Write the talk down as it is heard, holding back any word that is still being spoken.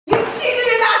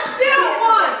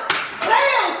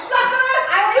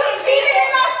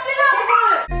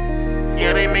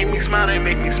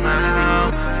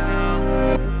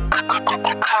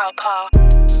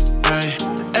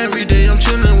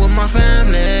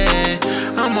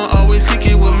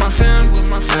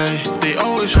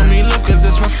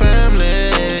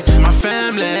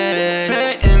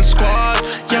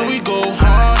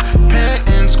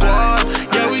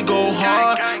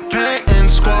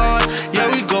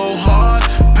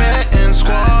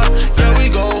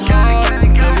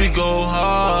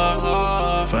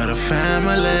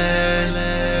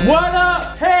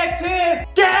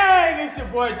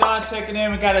checking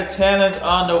in. We got a challenge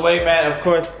on the way, man. Of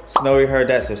course, Snowy heard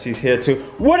that, so she's here too.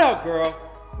 What up, girl?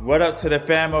 What up to the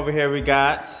fam over here? We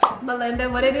got Melinda.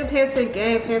 What did you Panton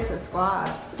Gang, Panton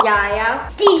Squad? Yaya.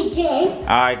 DJ.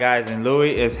 Alright guys, and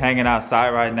Louie is hanging outside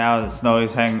right now, and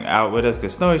Snowy's hanging out with us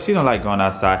because Snowy, she don't like going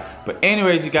outside. But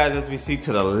anyways, you guys, as we see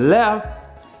to the left,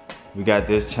 we got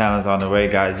this challenge on the way,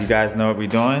 guys. You guys know what we're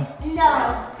doing?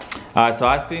 No. Alright, so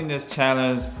I seen this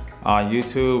challenge on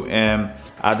YouTube and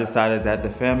I decided that the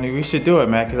family, we should do it,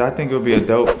 man, because I think it would be a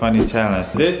dope, funny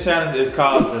challenge. This challenge is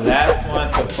called the last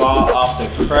one to fall off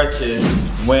the crutches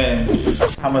wins.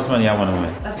 How much money I want to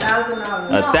win?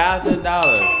 $1,000.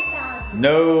 $1,000.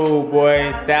 No,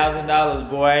 boy, $1,000,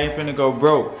 boy. I ain't finna go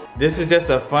broke. This is just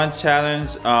a fun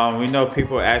challenge. We know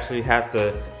people actually have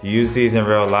to use these in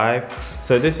real life.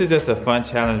 So this is just a fun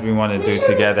challenge we want to do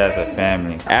together as a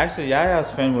family. Actually,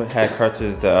 Yaya's friend had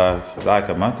crutches like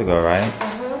a month ago, right?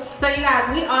 So you guys,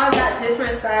 we all got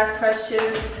different size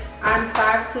crutches. I'm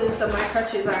 5'2", so my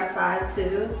crutches are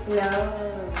 5'2".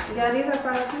 No. Yeah, these are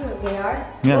 5'2". They are?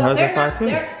 Yeah, Well, hers are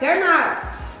 5'2". They're not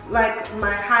like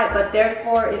my height, but they're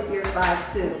 4 if you're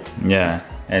 5'2". Yeah,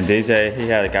 and DJ, he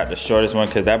got the shortest one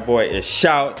because that boy is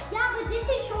shout. Yeah, but this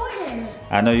is shorter.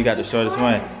 I know you got the shortest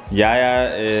one.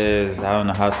 Yaya is, I don't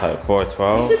know how tall,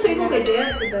 4'12". You should see who can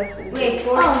dance the best. Wait,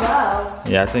 4'12".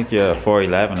 Yeah, I think you're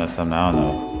 4'11" or something, I don't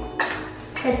know.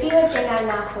 I feel like I'm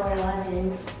not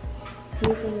 4'11". I feel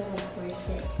like I'm like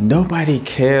 4'6". Nobody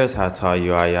cares how tall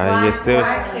you are, Yaya. You're still...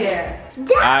 I care.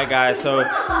 Alright guys, so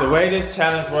the way this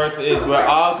challenge works is we're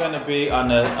all gonna be on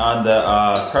the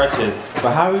crutches.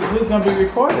 But who's gonna be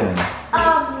recording?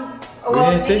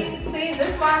 Well, see, this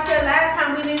is why I said last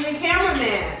time we needed a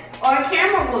cameraman or a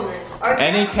camera woman.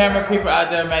 Any camera people out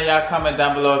there, man, y'all comment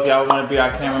down below if y'all want to be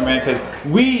our cameraman, because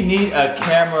we need a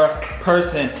camera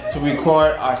person to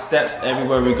record our steps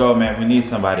everywhere we go, man. We need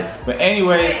somebody. But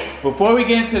anyway, before we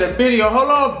get into the video, hold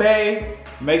on, babe.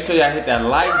 Make sure y'all hit that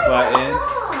like button.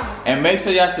 And make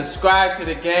sure y'all subscribe to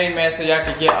the game, man, so y'all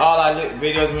can get all our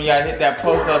videos when y'all hit that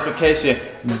post notification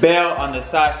bell on the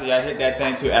side, so y'all hit that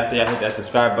thing too after y'all hit that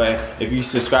subscribe button. If you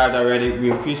subscribed already, we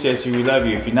appreciate you, we love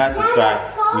you. If you're not subscribed,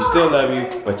 we still love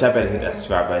you, but y'all better hit that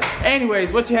subscribe button.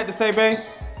 Anyways, what you had to say, babe?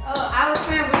 Oh, I was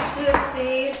saying we should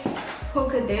see who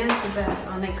could dance the best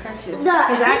on their crutches.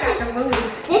 Because I got the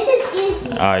moves. This is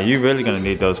easy. You really gonna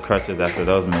need those crutches after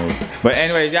those moves. But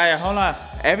anyways, yeah, hold on.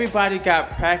 Everybody got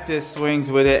practice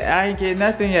swings with it. I ain't getting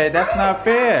nothing yet. That's not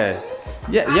fair.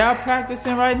 Yeah, y'all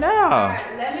practicing right now.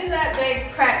 Let me let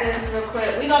Babe practice real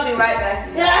quick. We're gonna be right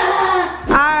back.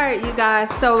 Alright, you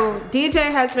guys. So DJ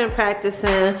has been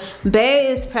practicing. Bae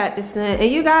is practicing.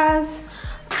 And you guys,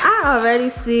 I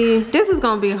already see this is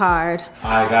gonna be hard.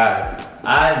 Alright guys,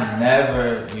 I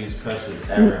never use crutches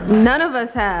ever. None of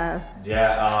us have.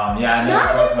 Yeah, I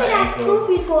never broke my ankle.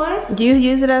 Before. Do you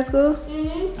use it at school?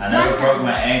 I never broke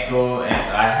my ankle, and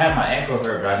I had my ankle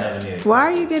hurt, but I never needed.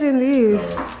 Why are you getting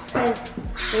these? Because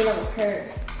they don't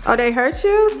hurt. Oh, they hurt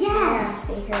you? Yes.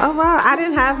 Oh wow, I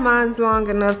didn't have mine long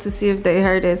enough to see if they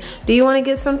hurted. Do you want to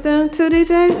get something too,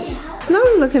 DJ? Yeah.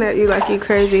 Snowy looking at you like you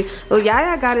crazy. Well,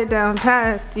 Yaya got it down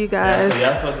pat, you guys.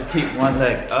 Yeah, so y'all supposed to keep one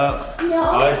leg up. No.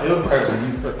 Oh, it do hurt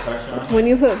when you put pressure on it. When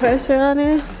you put pressure on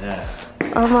it? Yeah.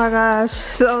 Oh my gosh.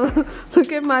 So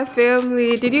look at my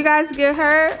family. Did you guys get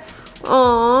hurt?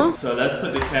 Aww. So let's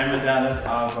put the camera down. Let's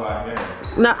all go out here.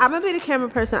 No, I'm gonna be the camera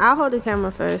person. I'll hold the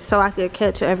camera first so I can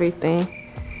catch everything.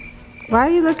 Why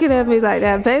are you looking at me like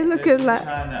that? Babe looking like...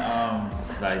 trying to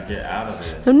like get out of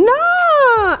it. No,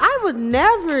 I would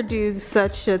never do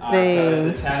such a thing. So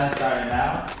is the challenge starting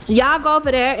now? Y'all go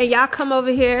over there and y'all come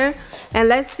over here and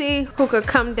let's see who could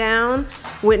come down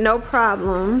with no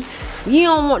problems. You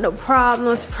don't want no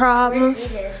problems.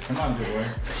 Come on, boy.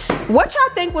 What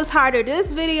y'all think was harder,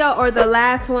 this video or the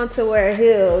last one to wear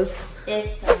heels?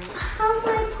 This one. How am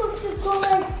I supposed to go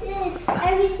like this?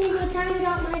 Every single time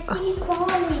without my feet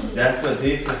falling. That's what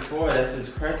this is for. That's his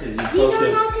crutches. These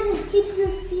are not going to keep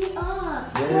your feet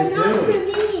up. Yeah, They're they not do. for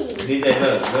me.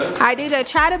 DJ, look. I DJ,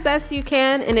 try the best you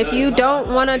can, and if you don't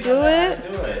want to do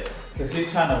it. Because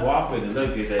he's trying to walk with it.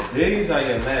 Look, DJ, these are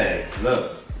your legs.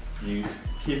 Look, you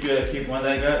keep one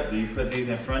leg up. Do you put these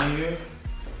in front of you?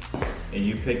 And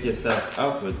you pick yourself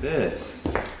up with this.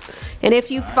 And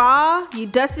if you fall, you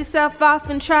dust yourself off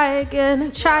and try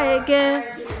again, try again.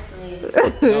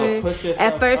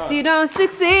 At first you don't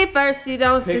succeed, Dust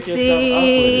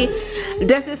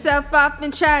yourself off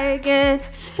and try again.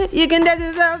 You can dust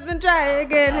yourself and try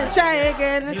again, and try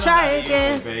again, and try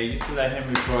again. You should let him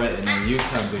record it and then you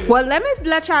come do it. Well, let me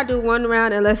let y'all do one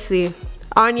round and let's see.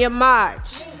 On your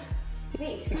march.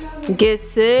 Get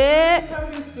set.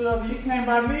 You came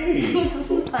by me.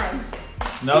 Fine.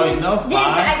 No, no, fine.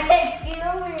 I said skin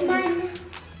over.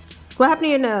 What happened to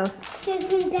your nail? Because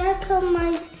when Dad cut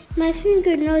my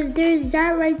fingernails, there's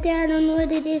that right there. I don't know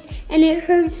what it is, and it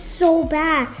hurts so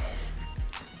bad.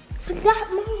 Is that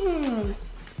Mom?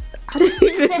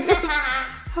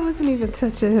 I wasn't even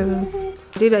touching him.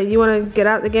 DJ, you want to get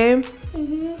out the game?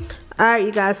 Alright,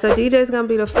 you guys, so DJ's gonna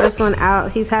be the first one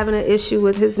out. He's having an issue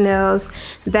with his nails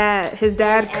that his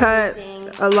dad cut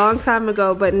a long time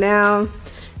ago, but now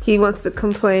he wants to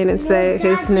complain and say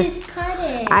his nails.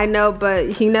 I know, but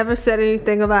he never said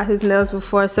anything about his nails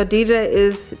before, so DJ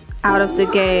is out of the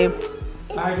game.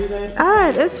 Alright, DJ.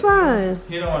 Alright, it's fine.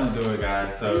 He don't want to do it,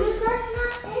 guys, so.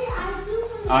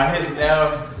 His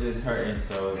nail is hurting,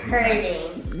 so.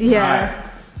 Hurting. Yeah. Alright,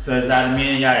 so it's out of me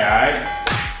and Yaya, alright?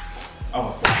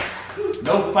 Oh,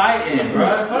 no fighting,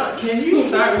 bro. Can you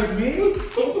start with me?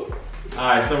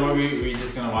 Alright, so we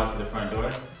just gonna walk to the front door?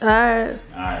 Alright.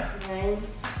 Alright. 1,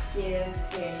 2,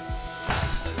 3.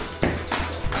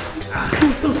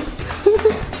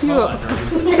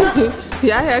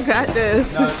 Yeah, I got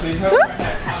this. No, she helped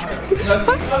her. No,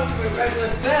 she helped with regular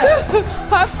steps.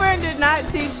 Her friend did not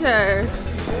teach her.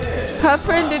 Her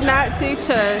friend did not teach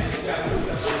her.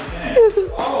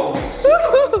 Oh!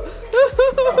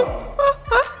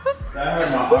 That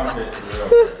hurt my armpit for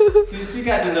real. See, she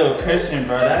got the little cushion,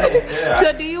 bro. That ain't fair.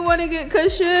 So do you want to get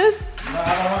cushion? No,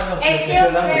 I don't want no cushion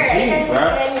because I'm a G, bro.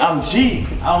 I'm G.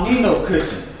 I don't need no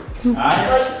cushion. Alright?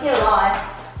 Well, you still lost.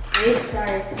 You're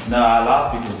sorry. No, I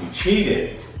lost because you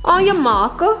cheated. On your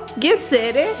marker. Get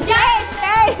set it.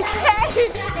 Hey,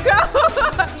 go.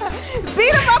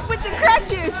 Beat him up with the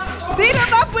crutches. Beat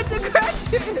him up with the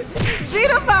crutches. Beat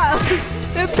him up.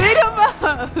 Beat him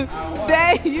up.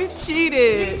 Dang, you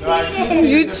cheated.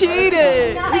 You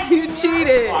cheated. You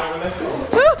cheated.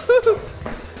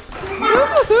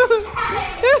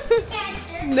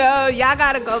 No, y'all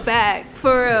gotta go back.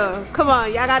 For real. Come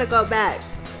on, y'all gotta go back.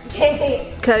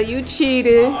 Cause you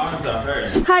cheated. My arms are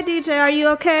hurting. Hi DJ, are you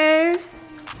okay?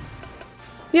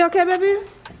 You okay, baby?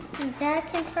 Dad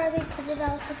can probably cut it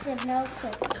off with the nail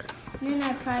clip. Then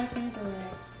I probably can do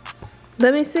it.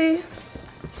 Let me see.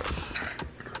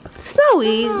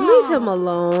 Snowy, leave him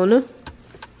alone.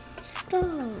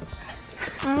 Stop.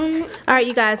 Alright,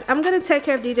 you guys, I'm gonna take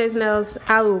care of DJ's nails.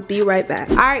 I will be right back.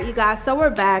 Alright, you guys, so we're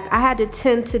back. I had to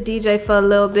tend to DJ for a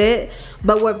little bit,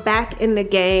 but we're back in the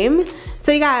game.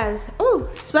 So you guys, oh,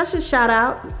 special shout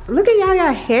out. Look at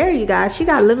Yaya hair, you guys. She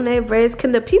got lemonade braids.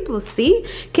 Can the people see?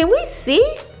 Can we see?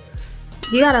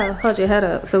 You gotta hold your head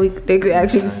up so they can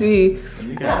actually see.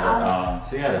 You got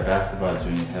she got a basketball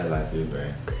junior head like you, bro.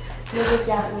 What does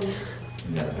that mean?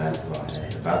 You got a basketball head.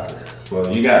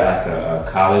 Well, you got like a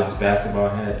college basketball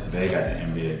head. They got the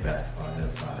NBA basketball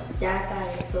head. So. Dad got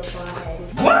a football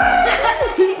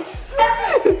head.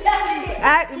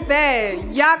 Act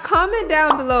bad. Y'all comment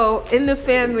down below in the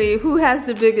family who has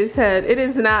the biggest head. It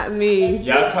is not me.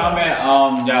 Y'all comment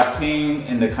y'all team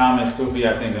in the comments too. I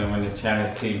think I'm gonna win this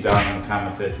challenge. Team down in the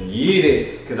comment section. Yeet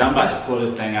it, cause I'm about to pull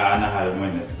this thing out. I know how to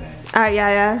win this thing. All right,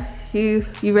 Yaya, you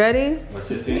ready? What's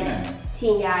your team name?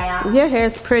 Team Yaya. Your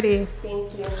hair's pretty.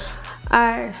 Thank you. All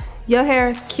right, your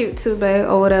hair cute too, babe,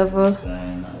 or whatever. All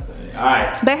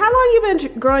right. Babe, how long you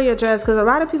been growing your dreads? Cause a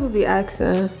lot of people be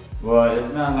asking. Well,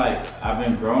 it's not like I've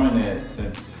been growing it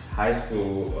since high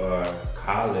school or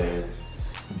college,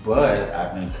 but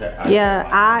I've been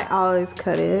I always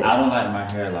cut it. I don't like my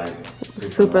hair like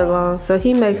super long, so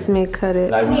he makes me cut it.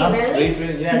 Like when I'm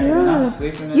sleeping, when I'm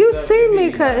sleeping. You see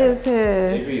me cut his hair.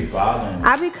 It be bothering me.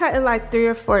 I be cutting like 3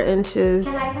 or 4 inches.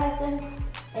 Can I cut them?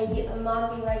 And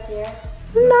Mom be right there?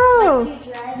 No. Like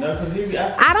 2 dreads? No, cause he be.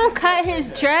 I don't cut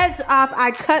his dreads off. I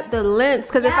cut the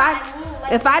lengths. Cause if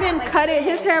I didn't cut it,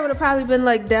 his hair would have probably been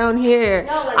like down here.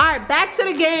 No, like, all right, back to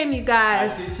the game, you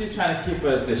guys. She's trying to keep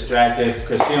us distracted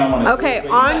because she don't want to. Okay,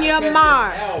 on your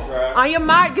mark. On your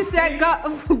mark, get set, go,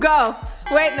 go.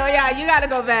 Wait, no, yeah, you gotta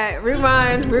go back.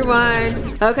 Rewind.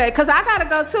 Okay, cause I gotta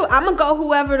go too. I'm gonna go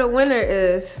whoever the winner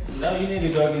is. No, you need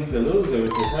to go against the loser,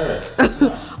 which is her.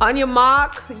 On your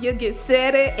mark, you get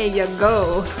set it and you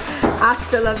go.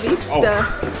 Hasta la vista.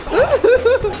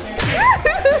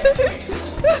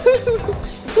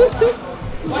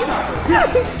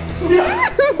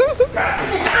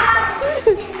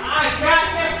 I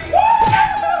got it!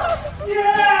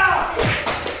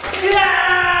 Yeah!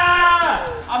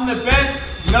 I'm the best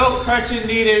no crutching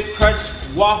needed crutch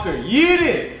walker. Yeet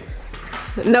it!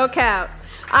 No cap.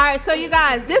 Alright, so you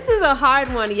guys, this is a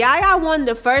hard one. Yaya won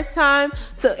the first time,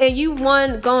 and you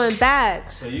won going back.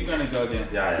 So you're gonna go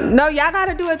against Yaya? No, y'all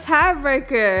gotta do a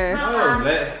tiebreaker. No,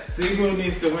 let's see who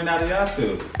needs to win out of y'all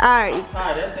two. Alright. I'm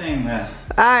tired of that thing, man.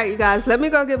 Alright, you guys, let me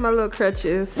go get my little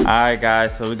crutches. Alright,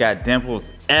 guys, so we got Dimples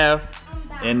F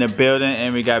in the building,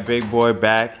 and we got Big Boy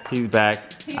back. He's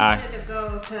back. He wanted to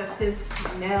go because his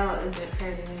nail isn't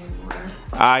hurting anymore.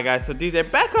 Alright, guys, so DJ,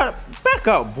 back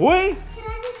up, boy. Can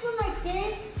I just go like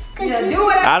this? Yeah, do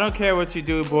it. I don't care what you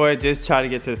do, boy. Just try to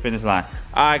get to the finish line.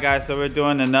 Alright, guys, so we're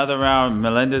doing another round.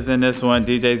 Melinda's in this one,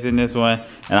 DJ's in this one,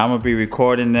 and I'm gonna be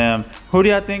recording them. Who do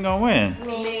y'all think gonna win?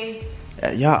 Me.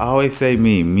 Y'all always say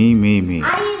me.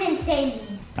 I even say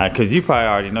me. Cause you probably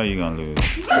already know you're gonna lose.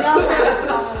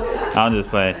 I'm just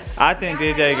playing. I think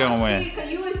DJ gonna win. Cause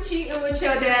you was cheating with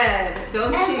your dad.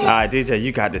 Don't cheat. Alright, DJ,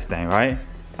 you got this thing, right?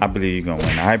 I believe you're gonna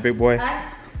win. Alright, big boy?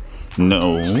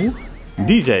 No.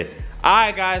 DJ.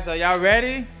 Alright, guys, are y'all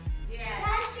ready? Yeah.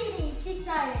 She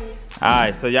started.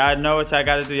 Alright, so y'all know what y'all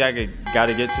gotta do. Y'all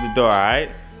gotta get to the door, alright?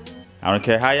 I don't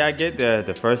care how y'all get there.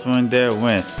 The first one there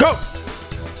wins. Go!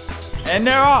 And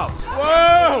they're off.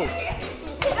 Whoa!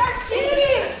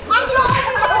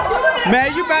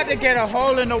 Man, you about to get a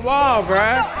hole in the wall,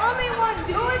 bruh. Only one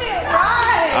doing it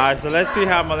right. Alright, so let's see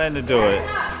how Melinda do it.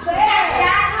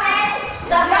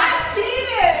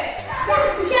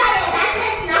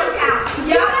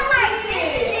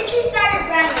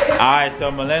 Alright, so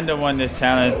Melinda won this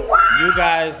challenge. You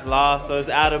guys lost, so it's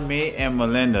out of me and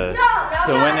Melinda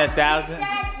to win 1,000.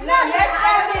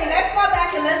 Let's go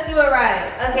back and let's do it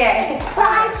right. Okay. But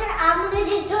I'm gonna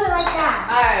just do it like that.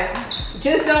 Alright.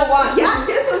 Just don't walk. Yeah,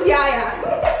 this was Yaya.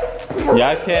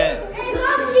 Y'all can't.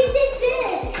 Mom, she did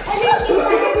this. And then she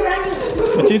started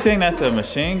running. But you think that's a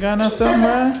machine gun or something,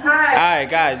 bro? Alright,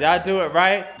 guys, y'all do it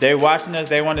right. They watching us,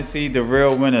 they want to see the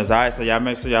real winners. Alright, so y'all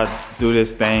make sure y'all do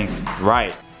this thing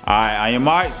right. Alright, on your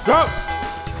mark, go!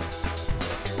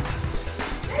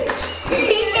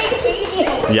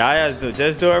 Yaya,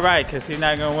 just do it right, cause he's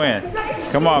not gonna win.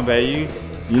 Come on, baby,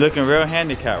 you looking real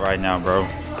handicapped right now, bro.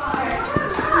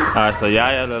 Alright, so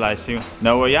Yaya look like she.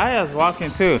 No, well, Yaya's walking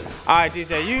too. Alright,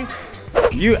 DJ,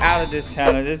 you out of this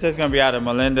challenge. It's just gonna be out of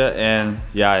Melinda and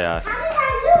Yaya. How did I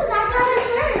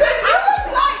lose?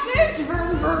 I got it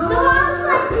first. No, I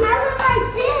was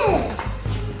like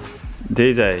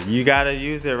this. DJ, you gotta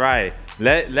use it right.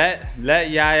 Let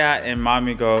Yaya and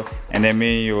Mommy go, and then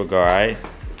me and you will go, alright?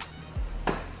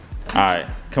 Alright,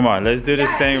 come on, let's do this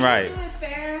thing right.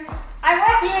 I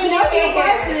wasn't.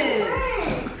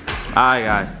 Alright,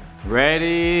 guys,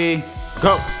 ready,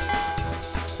 go!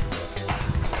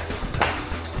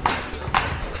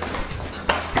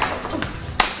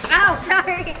 Ow,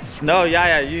 sorry. No,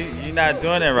 Yaya, you're not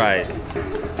doing it right.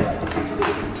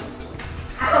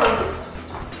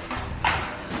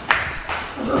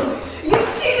 You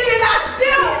cheated and I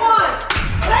still won.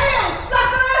 Damn,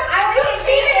 sucker. You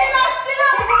cheated and I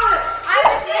still won. I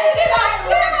cheated and I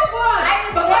still won.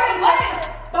 But where's Lamb?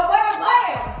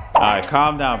 Alright,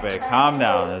 calm down, babe. Calm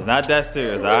down. It's not that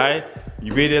serious, alright?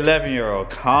 You beat the 11-year-old.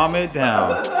 Calm it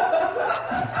down.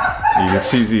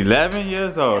 She's 11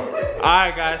 years old.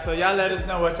 Alright, guys, so y'all let us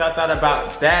know what y'all thought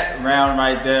about that round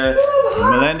right there.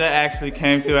 Melinda actually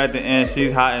came through at the end.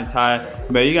 She's hot and tired.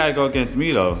 But you gotta go against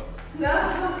me, though.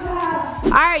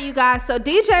 Alright, you guys, so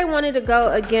DJ wanted to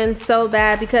go again so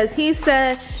bad because he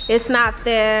said it's not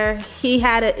there. He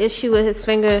had an issue with his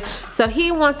finger. So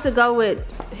he wants to go with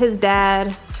his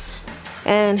dad.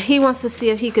 And he wants to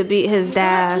see if he could beat his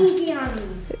dad. Easy on me.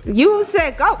 You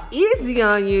said go easy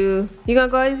on you. You gonna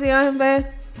go easy on him, babe?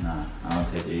 Nah, I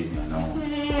don't take it easy on no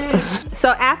one. So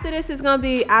after this is gonna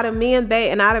be out of me and Bae,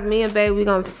 and out of me and Bae, we're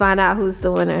gonna find out who's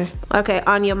the winner. Okay,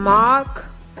 on your mark,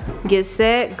 get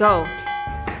set, go.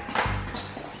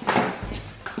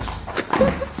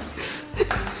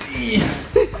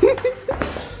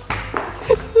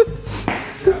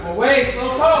 Wait, slow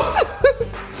coach.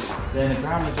 Then the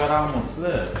ground got almost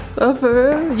slipped. Oh, for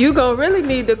real? You gonna really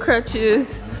need the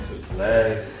crutches. Switch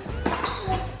legs.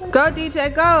 Go, DJ,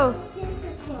 go.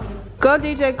 Go,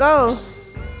 DJ, go.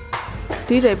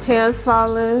 DJ pants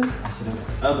falling.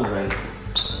 Other way.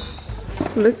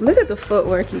 Look at the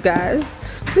footwork, you guys.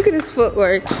 Look at his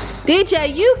footwork.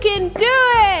 DJ, you can do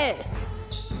it.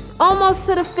 Almost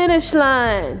to the finish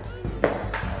line.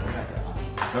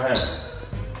 Go ahead.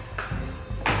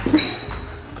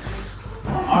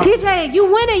 DJ, you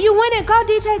win it, you win it. Go,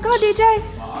 DJ, go, DJ.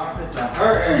 My armpits are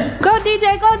hurting. Go,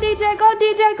 DJ, go, DJ, go,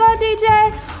 DJ, go,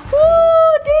 DJ.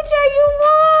 Woo, DJ, you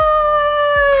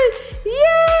won.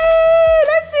 Yay!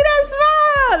 Let's see that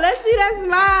smile. Let's see that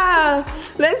smile.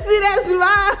 Let's see that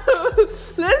smile.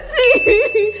 Let's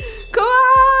see. Come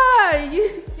on.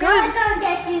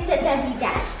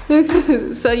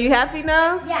 So you happy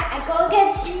now? Yeah, I go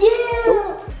against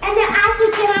you. And then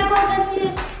after can I go against you?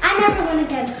 I never went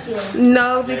against you.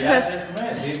 No, because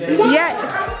I did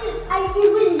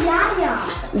with Yaya.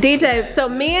 DJ, so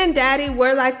me and Daddy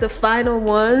were like the final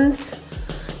ones.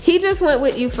 He just went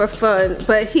with you for fun,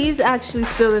 but he's actually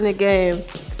still in the game.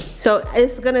 So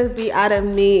it's gonna be out of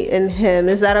me and him.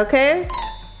 Is that okay?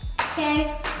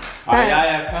 Okay. Alright,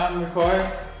 Yaya, come record.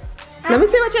 Let me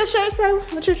see what your shirt say.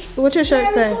 What your shirt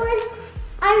say?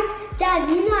 Dad,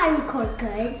 you know I record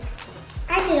good.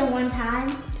 I did it one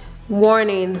time.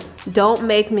 Warning, don't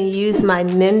make me use my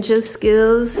ninja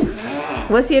skills.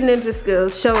 What's your ninja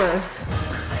skills? Show us.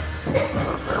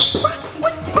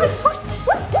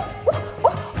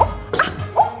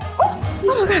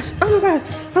 Oh my gosh, oh my gosh,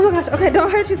 oh my gosh. Okay,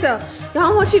 don't hurt yourself.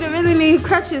 Y'all want you to really need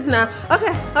crutches now.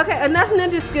 Okay, enough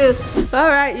ninja skills. All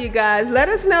right, you guys, let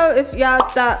us know if y'all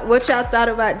thought, what y'all thought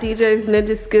about DJ's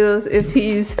ninja skills, if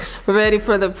he's ready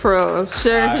for the pro. I'm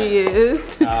sure he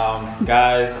is.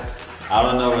 Guys, I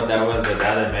don't know what that was, but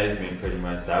that amazed me pretty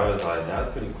much. That was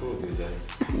pretty cool, DJ.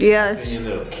 Yeah. Seeing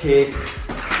your little kicks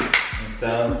and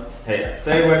stuff. Hey,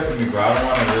 stay away from me, bro. I don't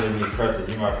want to really need crutches.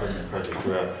 You my person crutches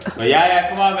grew up. But yeah,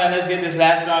 come on, man. Let's get this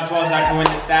last round going so I can win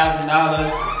this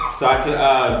 $1,000. So I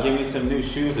could give me some new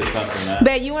shoes or something, man.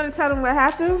 Babe, you want to tell them what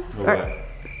happened? What?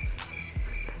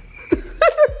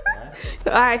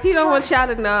 All right, he don't want y'all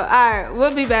to know. All right,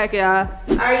 we'll be back, y'all.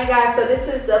 All right, you guys, so this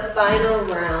is the final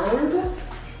round.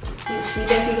 You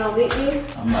think he gonna beat me?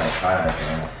 I'm like tired,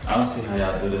 man. I don't see how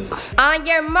y'all do this. On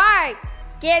your mark,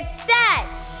 get set,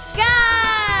 go!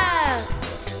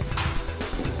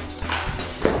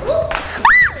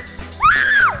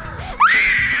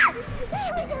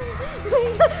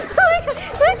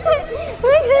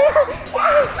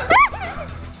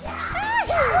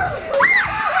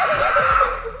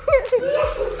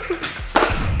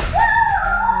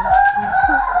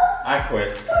 I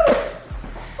quit.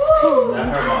 That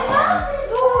hurt my arm.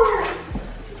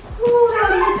 That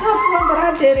was a tough one, but I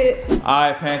did it.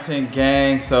 Alright, Panton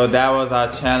gang, so that was our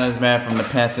challenge, man, from the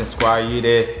Panton Squad. You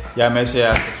did. Y'all make sure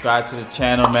y'all subscribe to the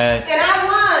channel, man. And I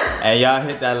won. And y'all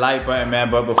hit that like button, man.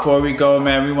 But before we go,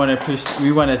 man, we want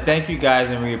to thank you guys,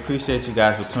 and we appreciate you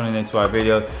guys for tuning into our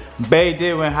videos. Bae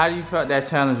did win. How do you feel that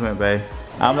challenge went, Bae?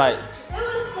 I'm like, it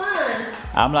was fun.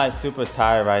 I'm like super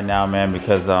tired right now, man,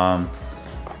 because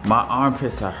my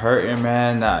armpits are hurting,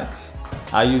 man.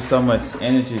 I use so much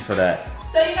energy for that.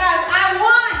 So you guys, I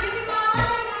won. Give me my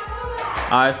money.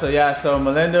 All right, so yeah, so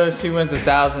Melinda, she wins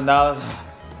 $1,000.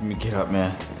 Let me get up,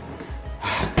 man.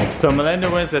 So Melinda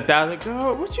wins $1,000.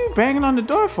 Girl, what you banging on the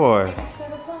door for? All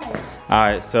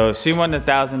right, so she won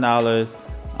 $1,000.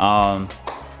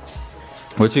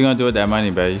 What you gonna do with that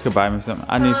money, babe? You could buy me something.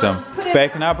 I need some.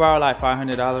 Babe, can I borrow like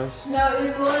 $500? No,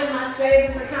 it's going in my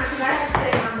savings account because I have to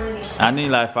save my money. I need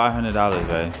like $500,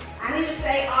 babe. I need to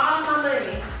save all my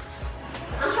money.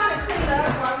 I'm trying to clean up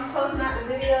while I'm closing out the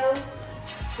video.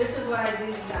 This is what I do,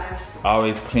 you guys. I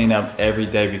always clean up every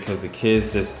day because the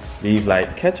kids just leave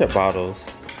like ketchup bottles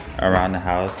around the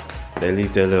house. They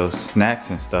leave their little snacks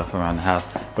and stuff around the house.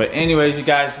 But anyways, you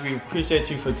guys, we appreciate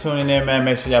you for tuning in, man.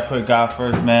 Make sure y'all put God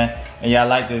first, man. And y'all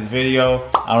like this video.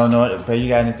 I don't know, but you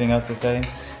got anything else to say?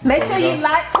 Make sure you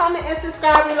like, comment, and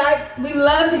subscribe. We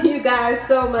love you guys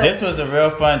so much. This was a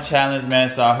real fun challenge, man.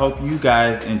 So I hope you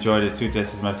guys enjoyed it too,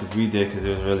 just as much as we did, because it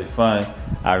was really fun.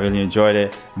 I really enjoyed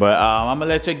it. But I'm gonna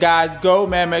let you guys go,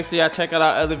 man. Make sure y'all check out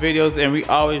our other videos, and we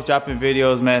always dropping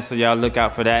videos, man. So y'all look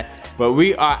out for that. But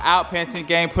we are out, Panton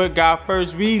Gang. Put God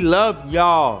first. We love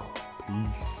y'all.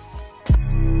 Peace.